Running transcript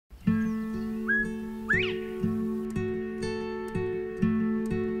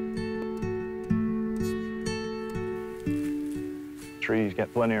Trees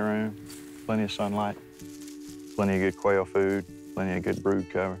got plenty of room, plenty of sunlight, plenty of good quail food, plenty of good brood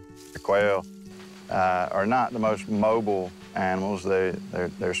cover. The quail are not the most mobile animals.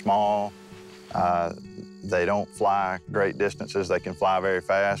 They're small. They don't fly great distances. They can fly very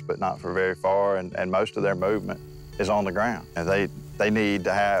fast, but not for very far, and most of their movement is on the ground. And they need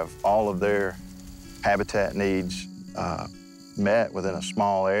to have all of their habitat needs met within a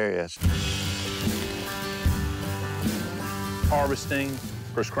small area. Harvesting,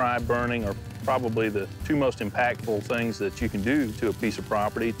 prescribed burning are probably the two most impactful things that you can do to a piece of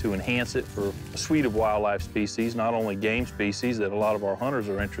property to enhance it for a suite of wildlife species, not only game species that a lot of our hunters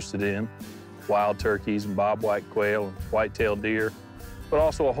are interested in, wild turkeys and bobwhite quail and white-tailed deer, but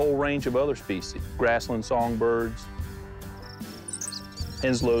also a whole range of other species. Grassland songbirds,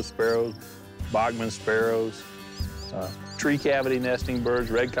 Henslow sparrows, Bachman sparrows, tree cavity nesting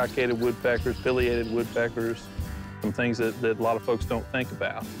birds, red-cockaded woodpeckers, pileated woodpeckers, some things that a lot of folks don't think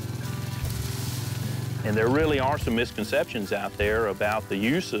about. And there really are some misconceptions out there about the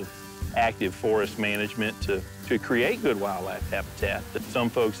use of active forest management to create good wildlife habitat, that some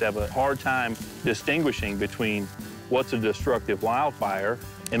folks have a hard time distinguishing between what's a destructive wildfire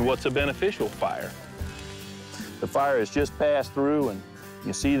and what's a beneficial fire. The fire has just passed through, and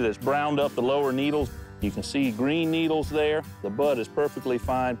you see that it's browned up the lower needles. You can see green needles there. The bud is perfectly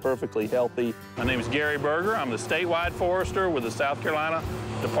fine, perfectly healthy. My name is Gary Berger. I'm the statewide forester with the South Carolina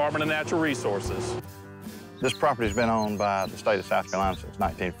Department of Natural Resources. This property's been owned by the state of South Carolina since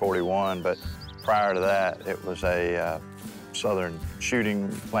 1941, but prior to that, it was a southern shooting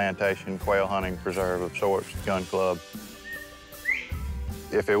plantation, quail hunting preserve of sorts, gun club.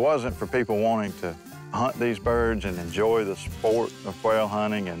 If it wasn't for people wanting to hunt these birds and enjoy the sport of quail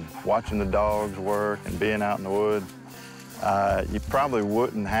hunting and watching the dogs work and being out in the woods, you probably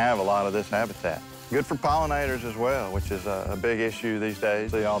wouldn't have a lot of this habitat. Good for pollinators as well, which is a big issue these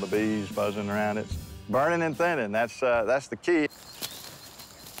days. See all the bees buzzing around it. Burning and thinning, that's the key.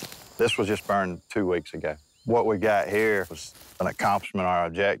 This was just burned 2 weeks ago. What we got here was an accomplishment of our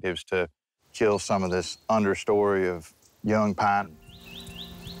objectives to kill some of this understory of young pine.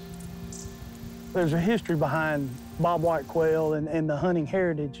 There's a history behind bobwhite quail and the hunting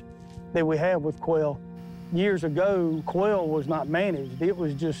heritage that we have with quail. Years ago, quail was not managed. It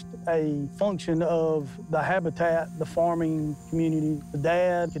was just a function of the habitat, the farming community. The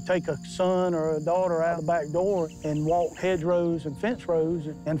dad could take a son or a daughter out the back door and walk hedgerows and fence rows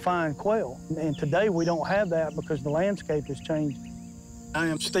and find quail. And today we don't have that because the landscape has changed. I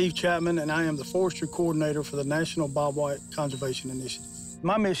am Steve Chapman, and I am the forestry coordinator for the National Bobwhite Conservation Initiative.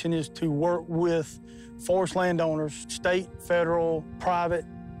 My mission is to work with forest landowners, state, federal, private,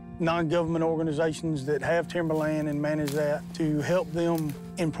 non-government organizations that have timberland and manage that to help them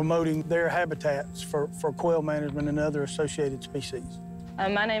in promoting their habitats for quail management and other associated species.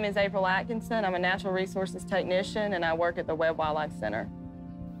 My name is April Atkinson. I'm a natural resources technician, and I work at the Webb Wildlife Center.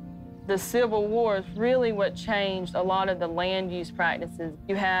 The Civil War is really what changed a lot of the land use practices.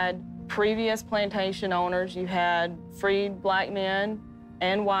 You had previous plantation owners, you had freed black men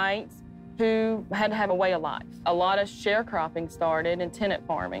and whites who had to have a way of life. A lot of sharecropping started and tenant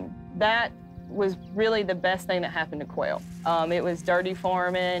farming. That was really the best thing that happened to quail. It was dirty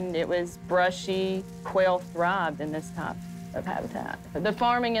farming, it was brushy. Quail thrived in this type of habitat. The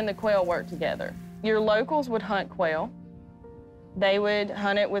farming and the quail worked together. Your locals would hunt quail. They would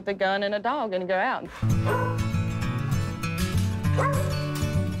hunt it with a gun and a dog and go out.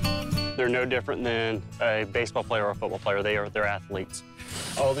 They're no different than a baseball player or a football player. They're athletes.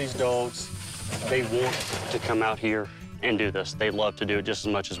 All these dogs, they want to come out here and do this. They love to do it just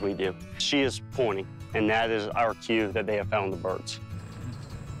as much as we do. She is pointing, and that is our cue that they have found the birds.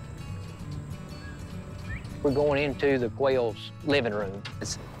 We're going into the quail's living room.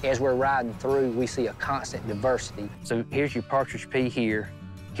 As we're riding through, we see a constant diversity. So here's your partridge pea here.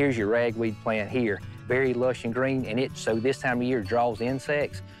 Here's your ragweed plant here. Very lush and green, and so this time of year draws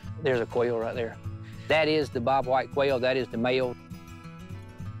insects. There's a quail right there. That is the bobwhite quail. That is the male.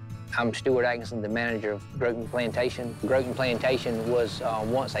 I'm Stuart Atkinson, the manager of Groton Plantation. Groton Plantation was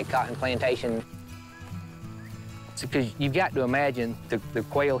once a cotton plantation. Because you've got to imagine the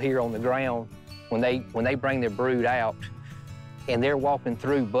quail here on the ground, when they bring their brood out and they're walking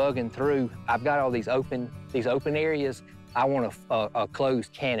through, bugging through, I've got all these open areas. I want a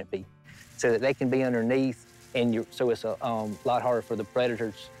closed canopy so that they can be underneath, and so it's a lot harder for the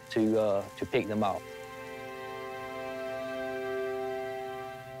predators to pick them off.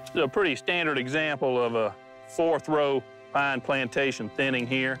 A pretty standard example of a fourth row pine plantation thinning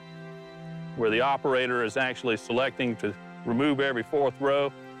here, where the operator is actually selecting to remove every fourth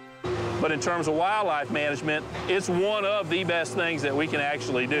row. But in terms of wildlife management, it's one of the best things that we can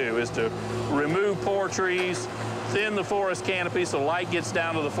actually do, is to remove poor trees, thin the forest canopy so light gets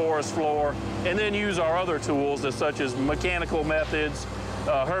down to the forest floor, and then use our other tools, such as mechanical methods,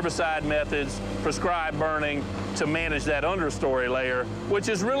 herbicide methods, prescribed burning, to manage that understory layer, which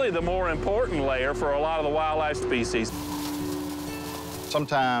is really the more important layer for a lot of the wildlife species.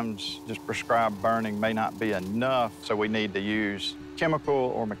 Sometimes just prescribed burning may not be enough, so we need to use chemical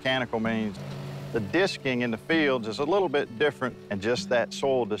or mechanical means. The disking in the fields is a little bit different, and just that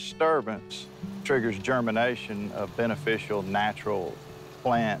soil disturbance triggers germination of beneficial natural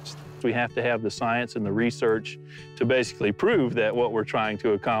plants. We have to have the science and the research to basically prove that what we're trying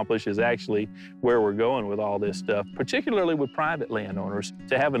to accomplish is actually where we're going with all this stuff, particularly with private landowners,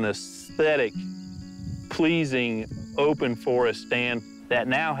 to have an aesthetic, pleasing, open forest stand that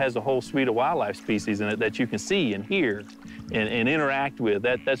now has a whole suite of wildlife species in it that you can see and hear and interact with.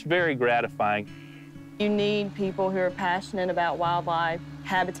 That's very gratifying. You need people who are passionate about wildlife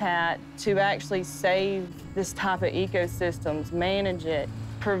habitat to actually save this type of ecosystems, manage it,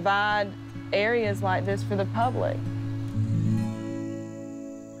 provide areas like this for the public.